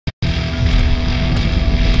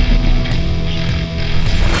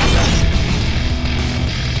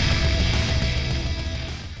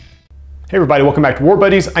Hey everybody, welcome back to War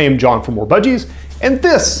Buddies. I am John from Budgies, and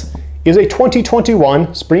this is a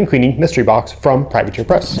 2021 spring cleaning mystery box from Privateer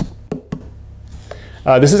Press.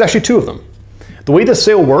 This is actually two of them. The way this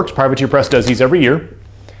sale works, Privateer Press does these every year,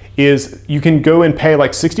 is you can go and pay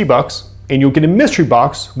like 60 bucks and you'll get a mystery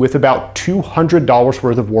box with about $200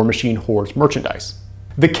 worth of Warmachine Hordes merchandise.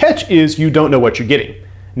 The catch is you don't know what you're getting.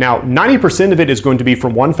 Now, 90% of it is going to be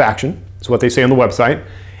from one faction, is what they say on the website,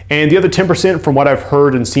 and the other 10%, from what I've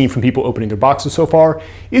heard and seen from people opening their boxes so far,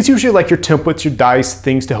 is usually like your templates, your dice,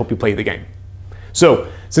 things to help you play the game.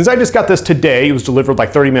 So, since I just got this today, it was delivered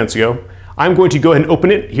like 30 minutes ago, I'm going to go ahead and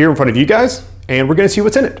open it here in front of you guys, and we're going to see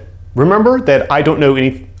what's in it. Remember that I know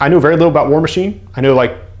very little about Warmachine. I know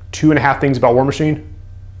like 2.5 things about Warmachine.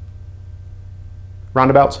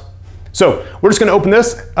 Roundabouts. So, we're just going to open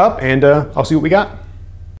this up and I'll see what we got.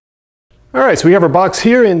 All right, so we have our box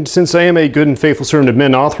here, and since I am a good and faithful servant of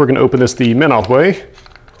Menoth, we're going to open this the Menoth way.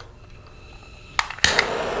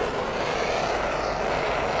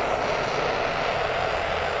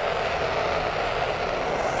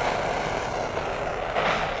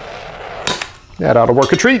 That ought to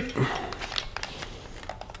work a treat.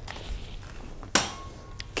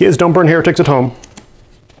 Kids, don't burn heretics at home.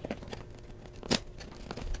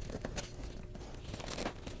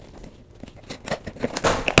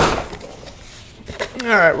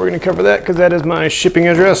 All right, we're going to cover that because that is my shipping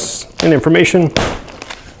address and information.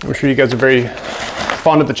 I'm sure you guys are very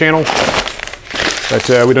fond of the channel,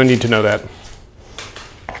 but we don't need to know that.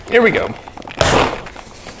 Here we go.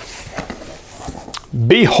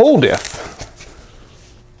 Beholdeth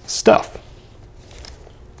stuff.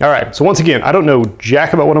 All right, so once again, I don't know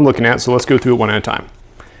jack about what I'm looking at, so let's go through it one at a time.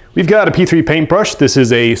 We've got a P3 paintbrush. This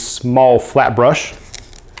is a small flat brush,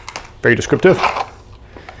 very descriptive.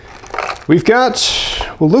 We've got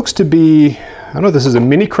what looks to be, I don't know if this is a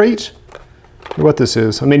mini crate or what this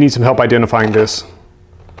is. I may need some help identifying this.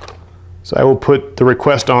 So I will put the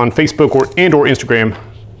request on Facebook or Instagram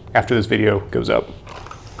after this video goes up.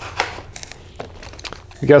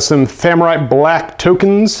 We got some Thammarite black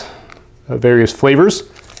tokens of various flavors.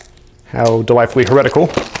 How delightfully heretical.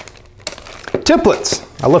 Templates.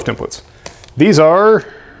 I love templates. These are,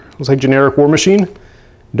 looks like generic Warmachine.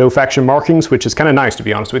 No faction markings, which is kind of nice to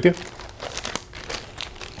be honest with you.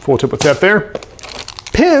 Full template set there.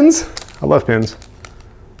 Pins. I love pins.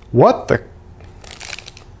 What the?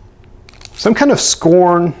 Some kind of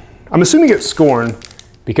Scorn. I'm assuming it's Scorn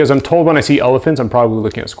because I'm told when I see elephants, I'm probably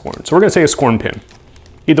looking at Scorn. So we're going to say a Scorn pin.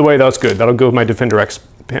 Either way, that's good. That'll go with my Defender X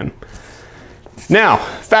pin. Now,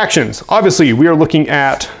 factions. Obviously, we are looking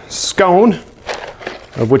at Scone,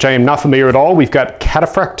 of which I am not familiar at all. We've got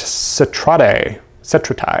Cataphract Cetratae.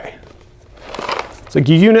 It's a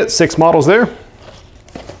unit, 6 models there.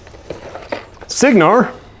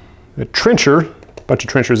 Signar, a trencher, bunch of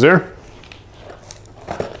trenchers there.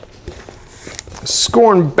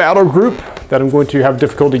 Scorn battle group that I'm going to have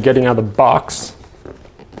difficulty getting out of the box.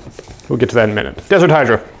 We'll get to that in a minute. Desert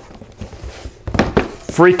Hydra.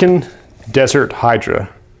 Freaking Desert Hydra.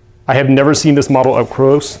 I have never seen this model up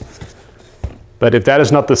close, but if that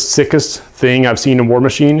is not the sickest thing I've seen in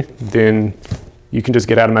Warmachine, then you can just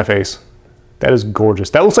get out of my face. That is gorgeous.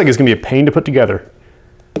 That looks like it's gonna be a pain to put together.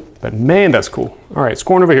 But man, that's cool. All right,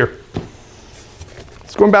 Scorn over here.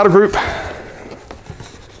 Scorn battle group.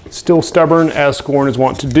 Still stubborn as Scorn is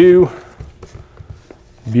wont to do.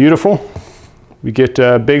 Beautiful. We get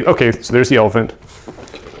big, okay, so there's the elephant.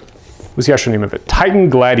 What's the actual name of it?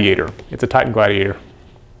 Titan Gladiator. It's a Titan Gladiator.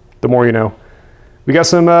 The more you know. We got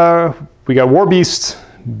some, we got War Beast,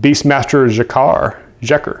 Beastmaster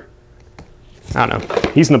Jekker. I don't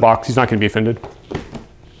know. He's in the box. He's not going to be offended.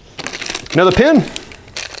 Another pin.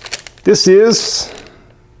 This is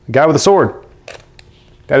a guy with a sword.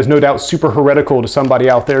 That is no doubt super heretical to somebody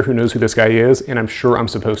out there who knows who this guy is, and I'm sure I'm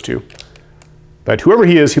supposed to. But whoever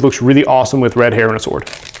he is, he looks really awesome with red hair and a sword.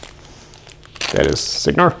 That is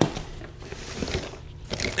Signar.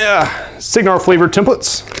 Signar flavored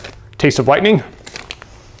templates. Taste of Lightning.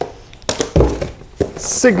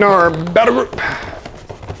 Signar battle group.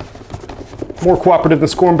 More cooperative than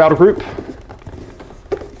Scorn battle group.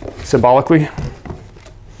 Symbolically.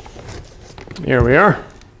 Here we are.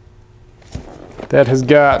 That has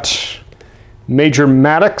got Major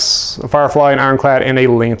Maddox, a Firefly, an Ironclad, and a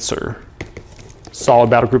Lancer.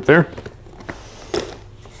 Solid battle group there.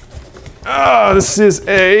 This is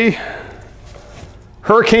a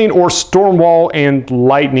Hurricane or Stormwall and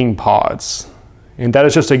Lightning Pods. And that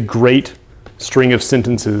is just a great string of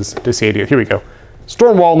sentences to say to you. Here we go.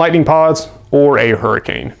 Stormwall, Lightning Pods, or a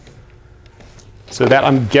Hurricane. So that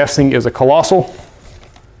I'm guessing is a Colossal.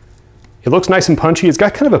 It looks nice and punchy. It's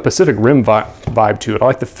got kind of a Pacific Rim vibe to it. I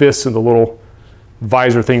like the fists and the little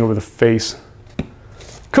visor thing over the face.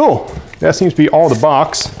 Cool. That seems to be all the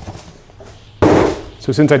box.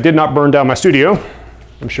 So since I did not burn down my studio,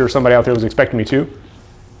 I'm sure somebody out there was expecting me to.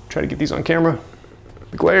 Try to get these on camera.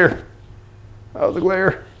 The glare. Oh, the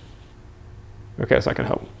glare. Okay, that's not gonna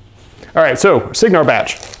help. All right, so Signar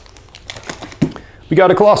batch. We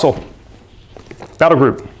got a Colossal Battle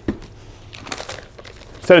Group.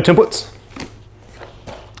 Set of templates.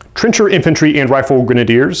 Trencher Infantry and Rifle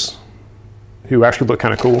Grenadiers, who actually look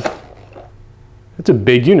kind of cool. That's a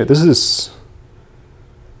big unit. This is,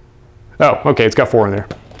 oh, okay, it's got 4 in there.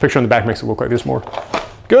 Picture on the back makes it look like there's more.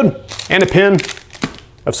 Good. And a pin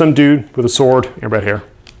of some dude with a sword and red hair.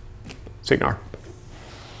 Signar.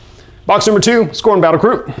 Box number 2, Scorn Battle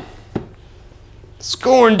Group.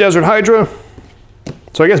 Scorn Desert Hydra.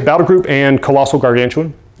 So I guess Battle Group and Colossal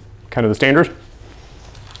Gargantuan, kind of the standard.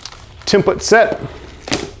 Template set.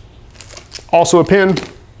 Also a pin.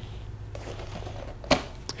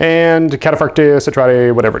 And Cataphractia,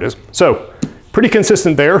 Cetrade, whatever it is. So pretty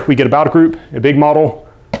consistent there. We get a Battle Group, a big model,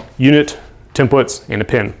 unit, templates, and a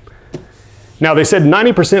pin. Now they said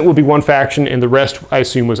 90% will be one faction and the rest I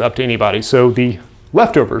assume was up to anybody. So the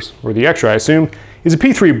leftovers, or the extra I assume, is a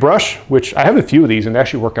P3 brush, which I have a few of these and they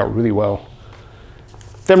actually work out really well.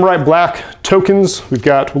 Ephemerite Black tokens. We've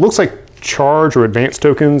got what looks like charge or advanced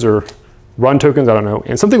tokens or run tokens, I don't know.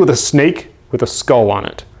 And something with a snake with a skull on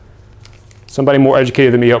it. Somebody more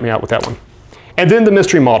educated than me helped me out with that one. And then the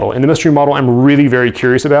mystery model. And the mystery model I'm really very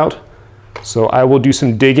curious about. So I will do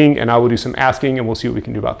some digging and I will do some asking and we'll see what we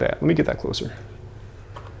can do about that. Let me get that closer.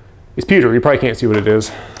 It's pewter, you probably can't see what it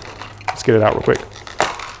is. Let's get it out real quick.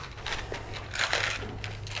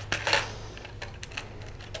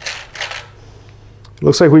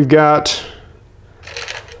 Looks like we've got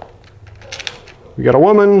a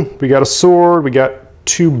woman, we got a sword, we got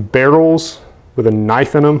 2 barrels with a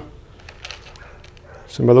knife in them.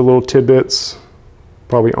 Some other little tidbits,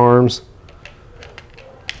 probably arms.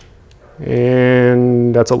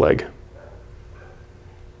 And that's a leg.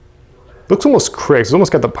 Looks almost crazy. It's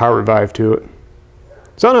almost got the pirate vibe to it.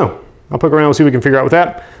 So I don't know. I'll poke around and see what we can figure out with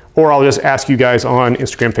that. Or I'll just ask you guys on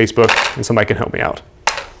Instagram, Facebook, and somebody can help me out.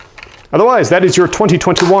 Otherwise, that is your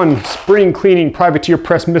 2021 Spring Cleaning Privateer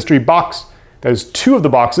Press Mystery Box. That is 2 of the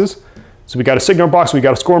boxes. So we got a Signar box, we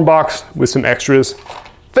got a Scorn box with some extras.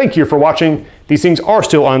 Thank you for watching. These things are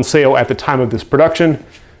still on sale at the time of this production.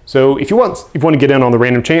 So if you want to get in on the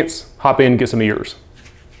random chance, hop in and get some of yours.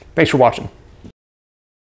 Thanks for watching.